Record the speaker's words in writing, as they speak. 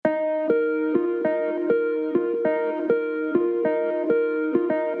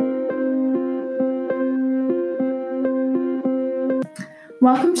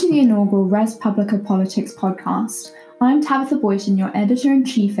Welcome to the inaugural Res Publica Politics podcast. I'm Tabitha Boyton, your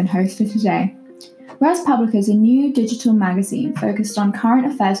editor-in-chief and host for today. Res Publica is a new digital magazine focused on current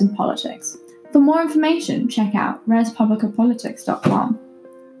affairs and politics. For more information, check out respublicapolitics.com.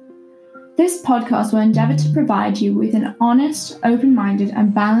 This podcast will endeavour to provide you with an honest, open-minded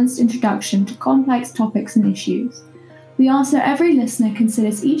and balanced introduction to complex topics and issues. We ask that every listener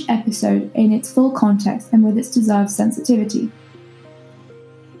considers each episode in its full context and with its deserved sensitivity.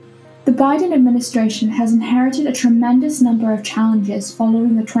 The Biden administration has inherited a tremendous number of challenges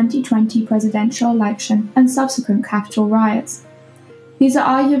following the 2020 presidential election and subsequent Capitol riots. These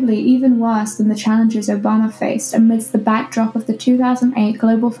are arguably even worse than the challenges Obama faced amidst the backdrop of the 2008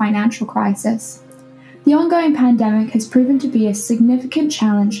 global financial crisis. The ongoing pandemic has proven to be a significant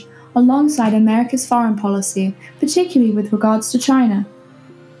challenge alongside America's foreign policy, particularly with regards to China.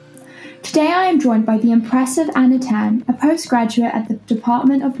 Today I am joined by the impressive Anna Tan, a postgraduate at the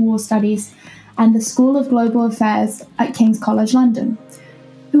Department of War Studies and the School of Global Affairs at King's College London,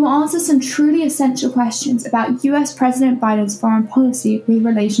 who will answer some truly essential questions about US President Biden's foreign policy with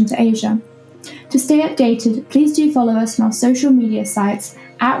relation to Asia. To stay updated, please do follow us on our social media sites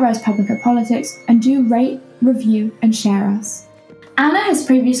at Res Publica Politics and do rate, review and share us. Anna has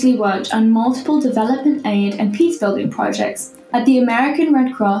previously worked on multiple development aid and peacebuilding projects at the American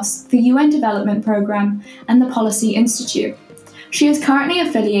Red Cross, the UN Development Programme, and the Policy Institute. She is currently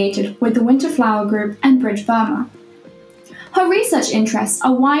affiliated with the Winter Flower Group and Bridge Burma. Her research interests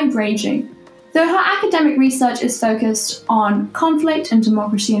are wide-ranging. Though her academic research is focused on conflict and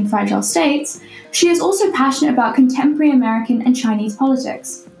democracy in fragile states, she is also passionate about contemporary American and Chinese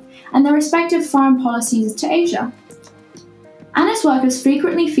politics, and their respective foreign policies to Asia. Anna's work is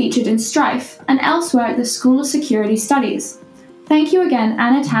frequently featured in Strife and elsewhere at the School of Security Studies. Thank you again,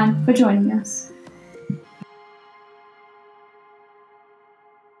 Anna Tan, for joining us.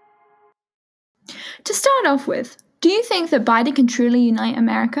 To start off with, do you think that Biden can truly unite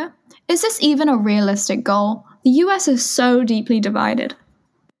America? Is this even a realistic goal? The US is so deeply divided.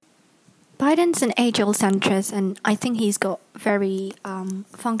 Biden's an age-old centrist, and I think he's got very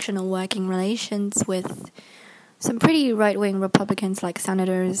functional working relations with some pretty right-wing Republicans like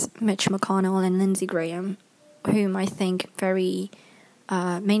Senators Mitch McConnell and Lindsey Graham, whom I think very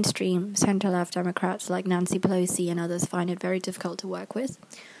mainstream center-left Democrats like Nancy Pelosi and others find it very difficult to work with.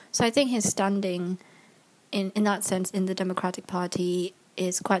 So I think his standing in that sense in the Democratic Party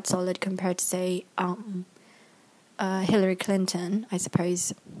is quite solid compared to, say, Hillary Clinton, I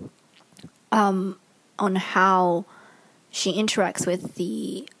suppose, on how she interacts with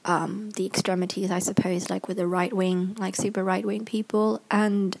the extremities, I suppose, like with the right-wing, like super right-wing people,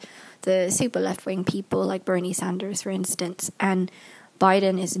 and the super left-wing people, like Bernie Sanders, for instance. And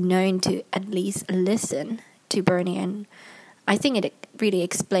Biden is known to at least listen to Bernie, and I think it really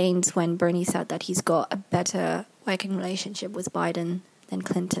explains when Bernie said that he's got a better working relationship with Biden than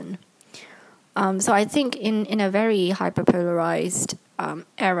Clinton. So I think in a very hyper-polarized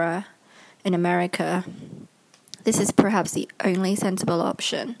era in America, this is perhaps the only sensible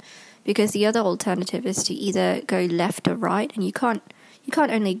option, because the other alternative is to either go left or right, and you can't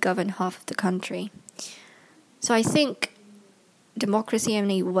only govern half of the country. So I think democracy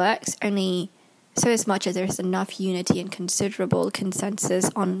only works so as much as there's enough unity and considerable consensus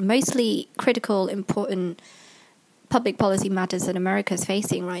on mostly critical, important public policy matters that America is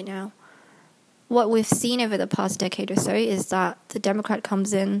facing right now. What we've seen over the past decade or so is that the Democrat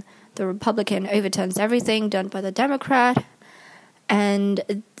comes in, the Republican overturns everything done by the Democrat,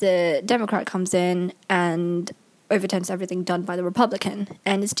 and the Democrat comes in and overturns everything done by the Republican.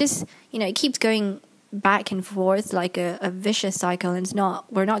 And it's just, it keeps going back and forth like a vicious cycle, and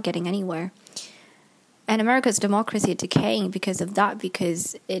we're not getting anywhere. And America's democracy is decaying because of that,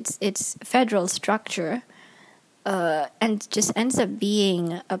 because its federal structure and just ends up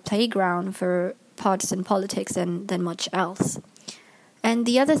being a playground for partisan politics than much else. And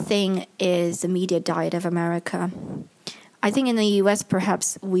the other thing is the media diet of America. I think in the US,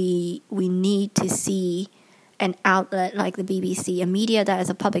 perhaps we need to see an outlet like the BBC, a media that is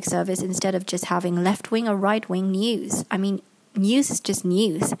a public service, instead of just having left-wing or right-wing news. I mean, news is just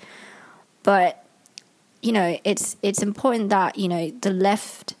news. But, it's important that, the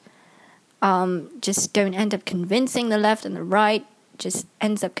left just don't end up convincing the left, and the right just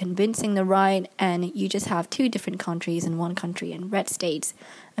ends up convincing the right, and you just have two different countries in one country, and red states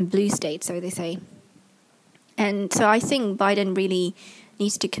and blue states, so they say. And so I think Biden really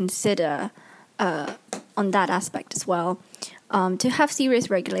needs to consider on that aspect as well, to have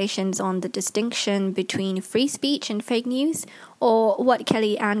serious regulations on the distinction between free speech and fake news, or what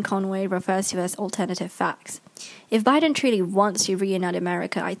Kellyanne Conway refers to as alternative facts. If Biden truly wants to reunite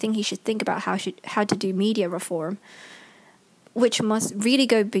America, I think he should think about how to do media reform, which must really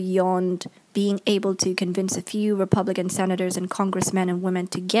go beyond being able to convince a few Republican senators and congressmen and women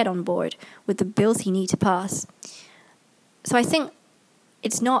to get on board with the bills he needs to pass. So I think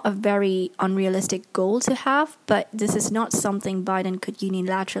it's not a very unrealistic goal to have, but this is not something Biden could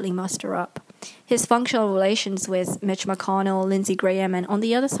unilaterally muster up. His functional relations with Mitch McConnell, Lindsey Graham, and on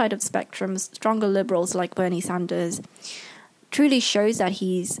the other side of the spectrum, stronger liberals like Bernie Sanders, truly shows that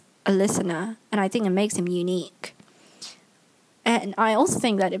he's a listener, and I think it makes him unique. And I also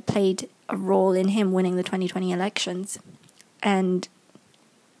think that it played a role in him winning the 2020 elections. And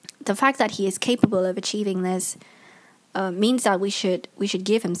the fact that he is capable of achieving this means that we should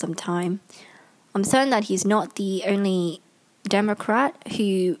give him some time. I'm certain that he's not the only Democrat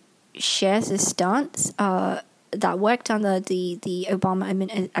who shares his stance that worked under the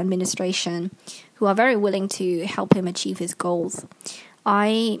Obama administration, who are very willing to help him achieve his goals.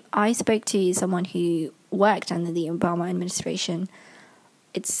 I spoke to someone who worked under the Obama administration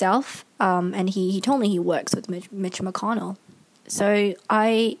itself, and he told me he works with Mitch McConnell. So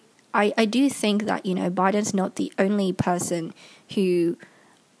I do think that, Biden's not the only person who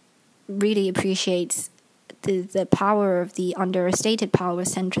really appreciates the power of the understated power of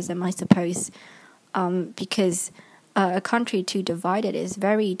centrism, I suppose, because a country too divided is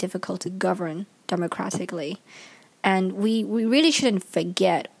very difficult to govern democratically. And we really shouldn't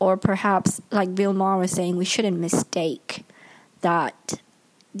forget, or perhaps, like Bill Maher was saying, we shouldn't mistake that,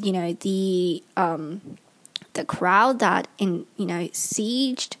 the crowd that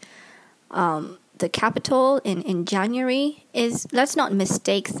sieged the Capitol in January let's not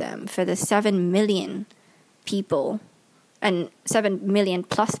mistake them for the 7 million people and 7 million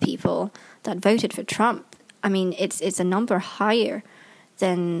plus people that voted for Trump. I mean, it's a number higher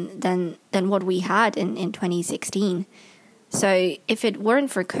than what we had in 2016. So if it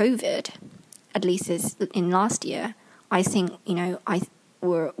weren't for COVID, at least in last year, I think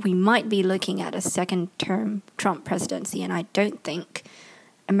we might be looking at a second-term Trump presidency, and I don't think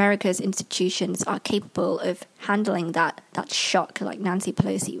America's institutions are capable of handling that shock, like Nancy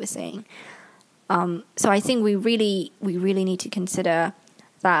Pelosi was saying. So I think we really need to consider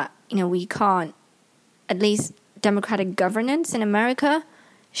that we can't, at least democratic governance in America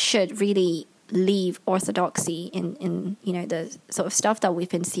should really leave orthodoxy in the sort of stuff that we've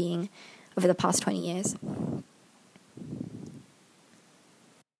been seeing over the past 20 years.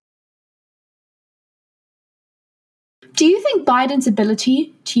 Do you think Biden's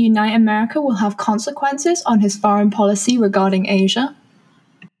ability to unite America will have consequences on his foreign policy regarding Asia?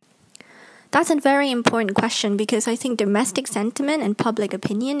 That's a very important question, because I think domestic sentiment and public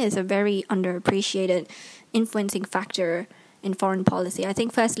opinion is a very underappreciated influencing factor in foreign policy. I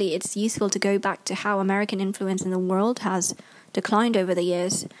think firstly it's useful to go back to how American influence in the world has declined over the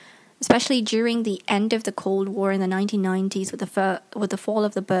years, especially during the end of the Cold War in the 1990s with the fall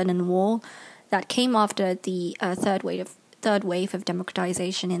of the Berlin Wall that came after the third wave of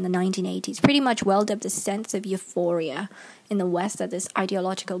democratization in the 1980s. Pretty much welled up the sense of euphoria in the West that this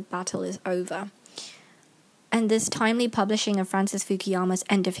ideological battle is over. And this timely publishing of Francis Fukuyama's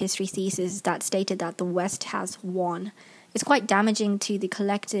end of history thesis that stated that the West has won is quite damaging to the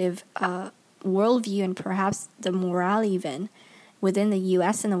collective worldview and perhaps the morale even within the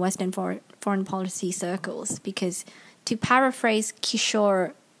US and the Western foreign policy circles. Because to paraphrase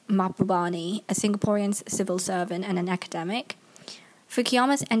Kishore Mahbubani, a Singaporean civil servant and an academic,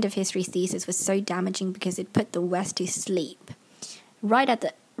 Fukuyama's end of history thesis was so damaging because it put the West to sleep right at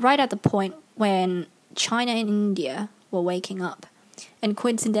the point when China and India were waking up. And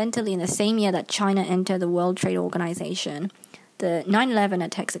coincidentally, in the same year that China entered the World Trade Organization, the 9/11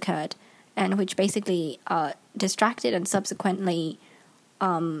 attacks occurred, and which basically distracted and subsequently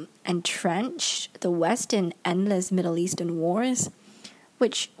entrenched the West in endless Middle Eastern wars,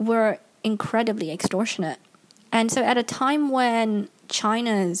 which were incredibly extortionate. And so at a time when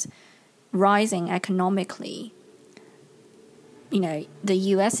China's rising economically, the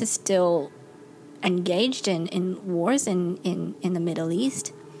US is still engaged in wars in the Middle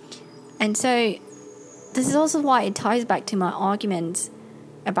East. And so this is also why it ties back to my arguments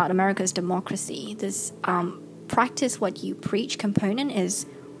about America's democracy. This practice what you preach component is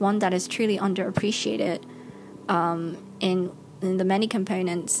one that is truly underappreciated in the many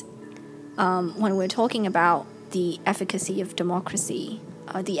components when we're talking about the efficacy of democracy,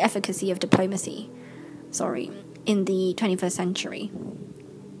 the efficacy of diplomacy, in the 21st century.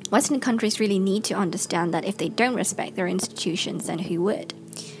 Western countries really need to understand that if they don't respect their institutions, then who would?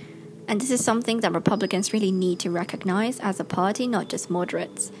 And this is something that Republicans really need to recognize as a party, not just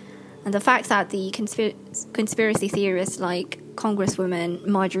moderates. And the fact that the conspiracy theorists like Congresswoman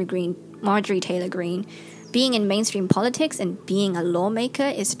Marjorie Taylor Greene being in mainstream politics and being a lawmaker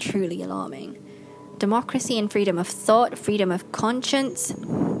is truly alarming. Democracy and freedom of thought, freedom of conscience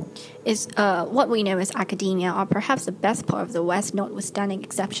is what we know as academia are perhaps the best part of the West, notwithstanding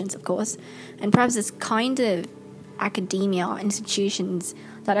exceptions, of course. And perhaps this kind of academia or institutions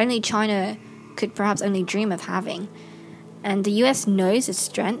that only China could perhaps only dream of having. And the US knows its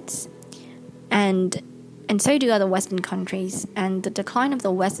strengths, and so do other Western countries. And the decline of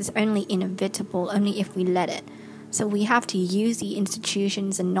the West is only inevitable only if we let it. So we have to use the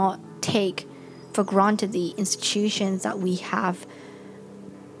institutions and not take for granted the institutions that we have.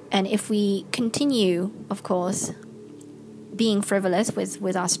 And if we continue, of course, being frivolous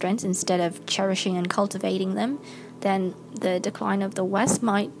with our strengths instead of cherishing and cultivating them, then the decline of the West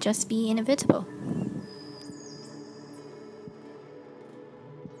might just be inevitable.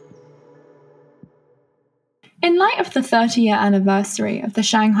 In light of the 30-year anniversary of the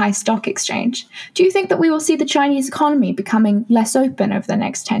Shanghai Stock Exchange, do you think that we will see the Chinese economy becoming less open over the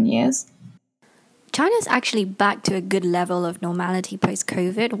next 10 years? China's actually back to a good level of normality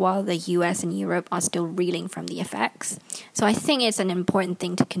post-COVID, while the US and Europe are still reeling from the effects. So I think it's an important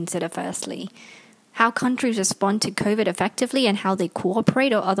thing to consider firstly. How countries respond to COVID effectively and how they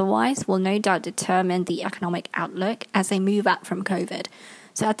cooperate or otherwise will no doubt determine the economic outlook as they move out from COVID.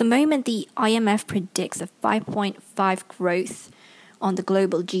 So at the moment, the IMF predicts a 5.5 growth on the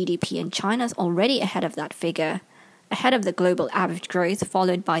global GDP, and China's already ahead of that figure, ahead of the global average growth,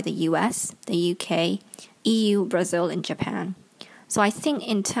 followed by the US, the UK, EU, Brazil, and Japan. So I think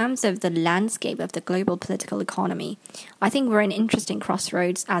in terms of the landscape of the global political economy, I think we're in interesting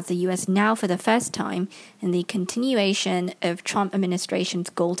crossroads as the US now, for the first time, in the continuation of Trump administration's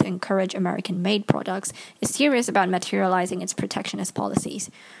goal to encourage American-made products, is serious about materializing its protectionist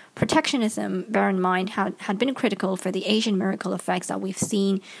policies. Protectionism, bear in mind, had been critical for the Asian miracle effects that we've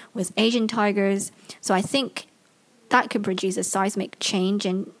seen with Asian tigers. So I think that could produce a seismic change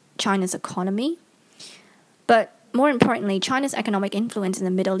in China's economy. But more importantly, China's economic influence in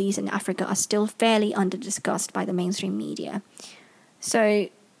the Middle East and Africa are still fairly under-discussed by the mainstream media. So,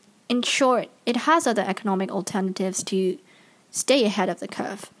 in short, it has other economic alternatives to stay ahead of the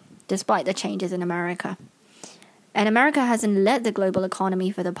curve, despite the changes in America. And America hasn't led the global economy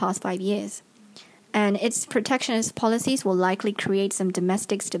for the past 5 years. And its protectionist policies will likely create some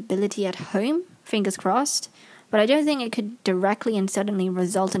domestic stability at home, fingers crossed, but I don't think it could directly and suddenly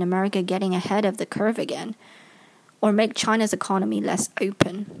result in America getting ahead of the curve again, or make China's economy less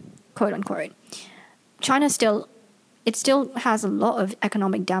open, quote unquote. China still has a lot of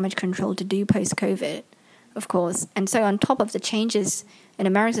economic damage control to do post-COVID, of course. And so on top of the changes in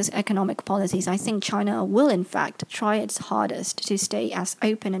America's economic policies, I think China will in fact try its hardest to stay as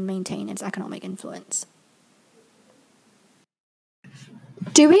open and maintain its economic influence.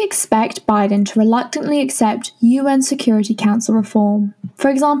 Do we expect Biden to reluctantly accept UN Security Council reform? For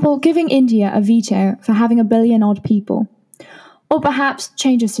example, giving India a veto for having 1 billion odd people? Or perhaps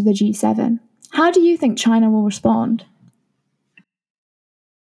changes to the G7? How do you think China will respond?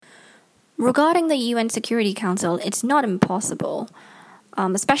 Regarding the UN Security Council, it's not impossible,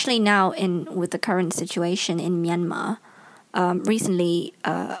 especially now with the current situation in Myanmar. Recently,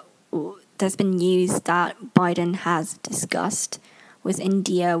 there's been news that Biden has discussed with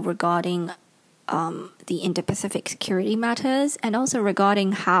India regarding the Indo-Pacific security matters, and also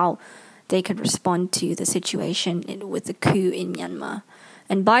regarding how they could respond to the situation with the coup in Myanmar.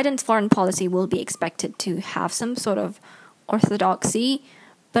 And Biden's foreign policy will be expected to have some sort of orthodoxy,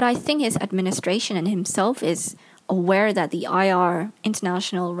 but I think his administration and himself is aware that the IR,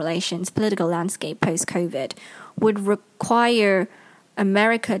 international relations, political landscape post-COVID would require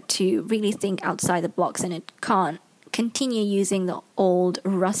America to really think outside the box, and it can't continue using the old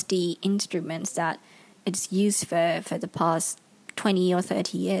rusty instruments that it's used for the past 20 or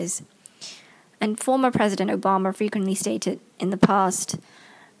 30 years. And former President Obama frequently stated in the past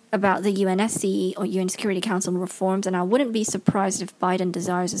about the UNSC or UN Security Council reforms, and I wouldn't be surprised if Biden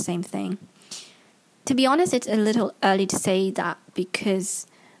desires the same thing. To be honest, it's a little early to say that, because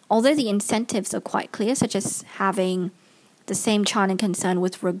although the incentives are quite clear, such as having the same China concern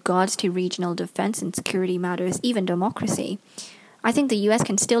with regards to regional defense and security matters, even democracy, I think the US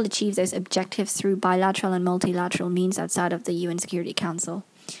can still achieve those objectives through bilateral and multilateral means outside of the UN Security Council.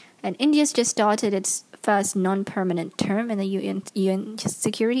 And India's just started its first non-permanent term in the UN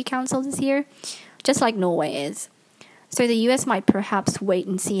Security Council this year, just like Norway is. So the US might perhaps wait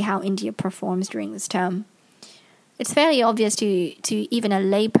and see how India performs during this term. It's fairly obvious to even a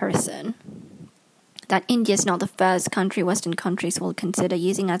layperson that India is not the first country Western countries will consider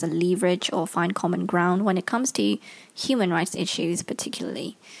using as a leverage or find common ground when it comes to human rights issues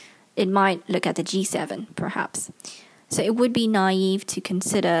particularly. It might look at the G7, perhaps. So it would be naive to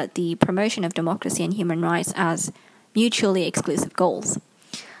consider the promotion of democracy and human rights as mutually exclusive goals.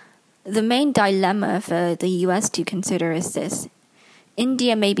 The main dilemma for the US to consider is this.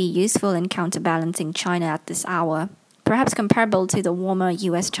 India may be useful in counterbalancing China at this hour, perhaps comparable to the warmer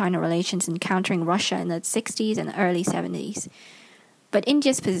US-China relations encountering Russia in the 60s and early 70s. But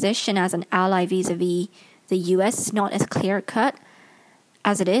India's position as an ally vis-a-vis the US is not as clear-cut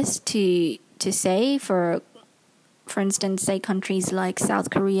as it is to say, for instance, say countries like South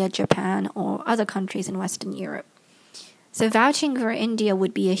Korea, Japan, or other countries in Western Europe. So vouching for India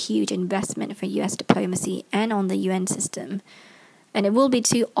would be a huge investment for US diplomacy and on the UN system. And it will be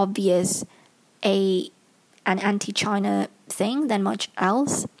too obvious an anti-China thing than much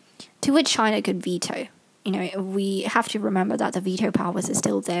else, to which China could veto. We have to remember that the veto powers are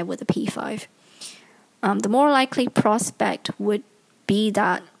still there with the P5. The more likely prospect would be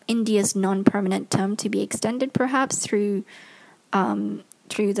that India's non-permanent term to be extended perhaps through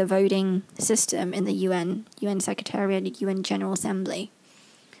the voting system in the UN Secretariat, UN General Assembly.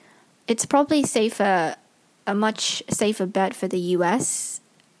 It's probably a much safer bet for the US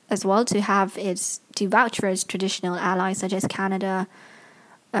as well to vouch for its traditional allies such as Canada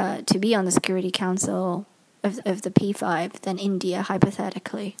to be on the Security Council of the P5 than India,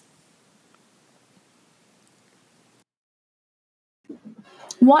 hypothetically.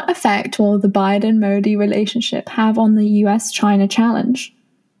 What effect will the Biden-Modi relationship have on the US-China challenge?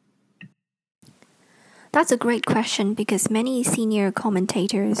 That's a great question because many senior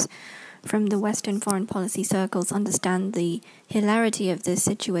commentators from the Western foreign policy circles understand the hilarity of this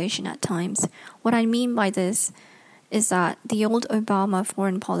situation at times. What I mean by this is that the old Obama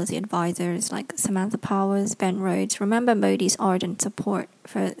foreign policy advisors like Samantha Powers, Ben Rhodes, remember Modi's ardent support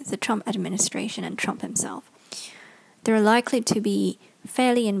for the Trump administration and Trump himself. They're likely to be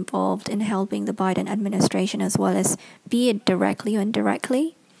fairly involved in helping the Biden administration as well as be it directly or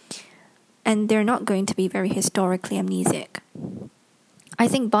indirectly, and they're not going to be very historically amnesic. I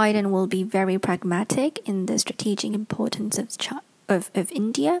think Biden will be very pragmatic in the strategic importance of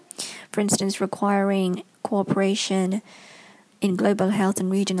India, for instance, requiring cooperation in global health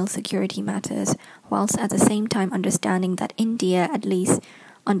and regional security matters, whilst at the same time understanding that India, at least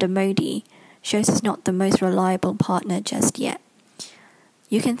under Modi, shows us not the most reliable partner just yet.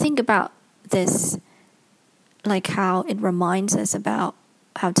 You can think about this like how it reminds us about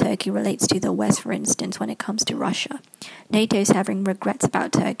how Turkey relates to the West, for instance, when it comes to Russia. NATO is having regrets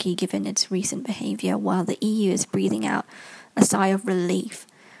about Turkey given its recent behavior, while the EU is breathing out a sigh of relief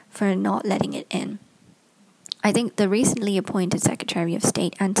for not letting it in. I think the recently appointed Secretary of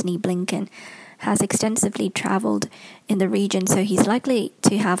State, Antony Blinken, has extensively traveled in the region, so he's likely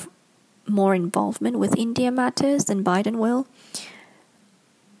to have more involvement with India matters than Biden will,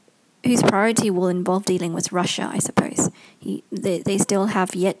 whose priority will involve dealing with Russia, I suppose. They still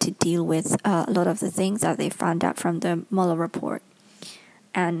have yet to deal with a lot of the things that they found out from the Mueller report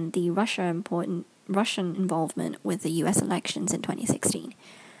and the Russian involvement with the US elections in 2016.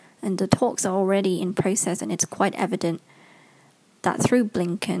 And the talks are already in process, and it's quite evident that through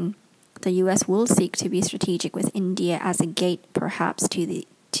Blinken, the US will seek to be strategic with India as a gate perhaps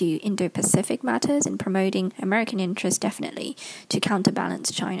to Indo-Pacific matters and promoting American interests definitely to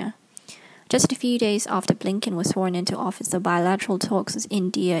counterbalance China. Just a few days after Blinken was sworn into office, the bilateral talks with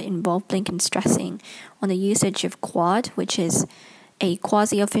India involved Blinken stressing on the usage of Quad, which is a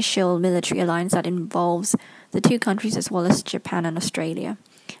quasi-official military alliance that involves the two countries as well as Japan and Australia.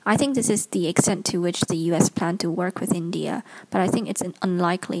 I think this is the extent to which the US plan to work with India, but I think it's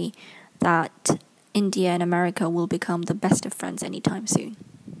unlikely that India and America will become the best of friends anytime soon.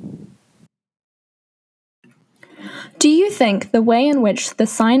 Do you think the way in which the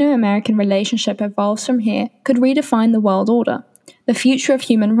Sino-American relationship evolves from here could redefine the world order, the future of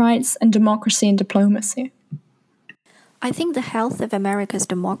human rights and democracy and diplomacy? I think the health of America's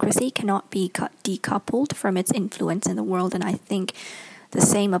democracy cannot be decoupled from its influence in the world, and I think the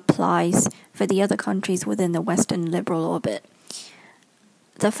same applies for the other countries within the Western liberal orbit.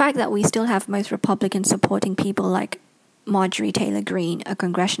 The fact that we still have most Republicans supporting people like Marjorie Taylor Greene, a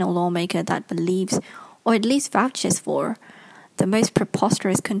congressional lawmaker that believes, or at least vouches for, the most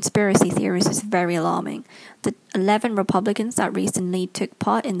preposterous conspiracy theories is very alarming. The 11 Republicans that recently took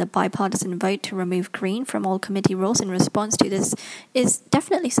part in the bipartisan vote to remove Greene from all committee roles in response to this is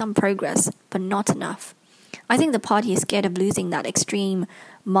definitely some progress, but not enough. I think the party is scared of losing that extreme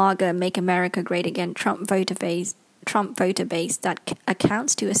MAGA, Make America Great Again Trump voter base Trump voter base that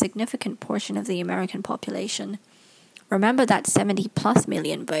accounts to a significant portion of the American population. Remember that 70 plus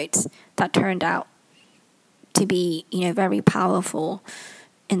million votes that turned out to be, very powerful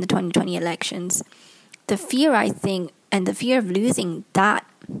in the 2020 elections. The fear, I think, and the fear of losing that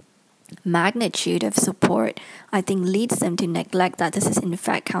magnitude of support, I think leads them to neglect that this is in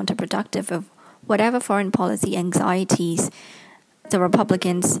fact counterproductive of whatever foreign policy anxieties the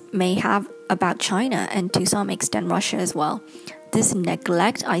Republicans may have about China and to some extent Russia as well. This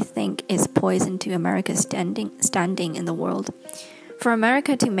neglect, I think, is poison to America's standing in the world. For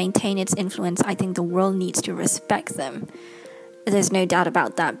America to maintain its influence, I think the world needs to respect them. There's no doubt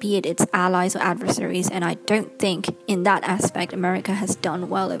about that, be it its allies or adversaries, and I don't think in that aspect America has done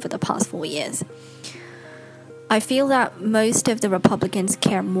well over the past 4 years. I feel that most of the Republicans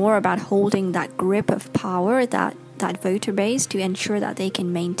care more about holding that grip of power, that voter base, to ensure that they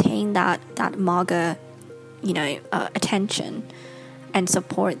can maintain that MAGA, attention and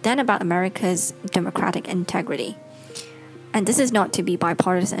support than about America's democratic integrity. And this is not to be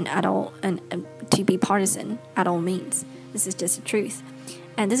bipartisan at all, and to be partisan at all means. This is just the truth.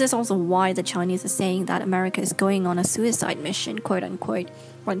 And this is also why the Chinese are saying that America is going on a suicide mission, quote unquote,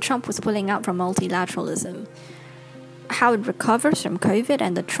 when Trump was pulling out from multilateralism. How it recovers from COVID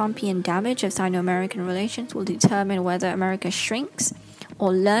and the Trumpian damage of Sino-American relations will determine whether America shrinks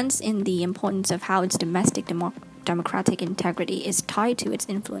or learns in the importance of how its domestic democratic integrity is tied to its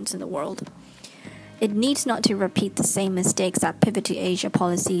influence in the world. It needs not to repeat the same mistakes that Pivot to Asia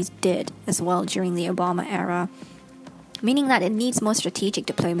policies did as well during the Obama era, meaning that it needs more strategic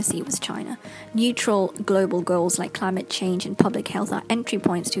diplomacy with China. Neutral global goals like climate change and public health are entry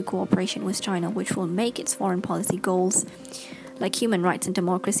points to cooperation with China, which will make its foreign policy goals like human rights and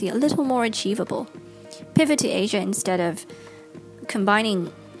democracy a little more achievable. Pivot to Asia, instead of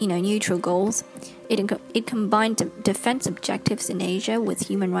combining neutral goals, it combined defense objectives in Asia with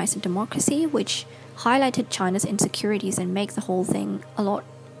human rights and democracy, which highlighted China's insecurities and make the whole thing a lot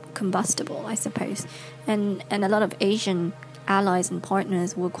combustible, I suppose. And a lot of Asian allies and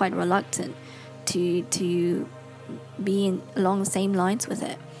partners were quite reluctant to be along the same lines with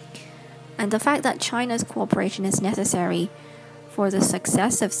it. And the fact that China's cooperation is necessary for the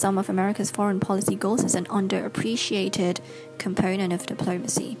success of some of America's foreign policy goals is an underappreciated component of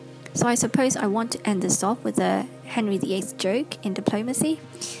diplomacy. So I suppose I want to end this off with a Henry VIII joke in diplomacy,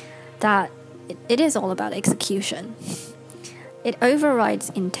 that it is all about execution. It overrides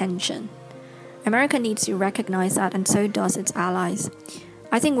intention. America needs to recognize that, and so does its allies.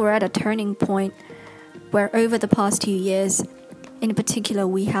 I think we're at a turning point where over the past 2 years, in particular,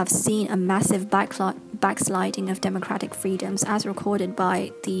 we have seen a massive backsliding of democratic freedoms as recorded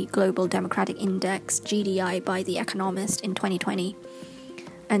by the Global Democratic Index, GDI, by The Economist in 2020.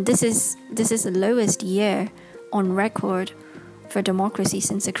 And this is the lowest year on record for democracy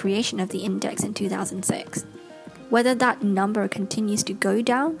since the creation of the index in 2006. Whether that number continues to go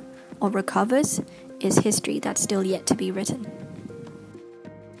down or recovers is history that's still yet to be written.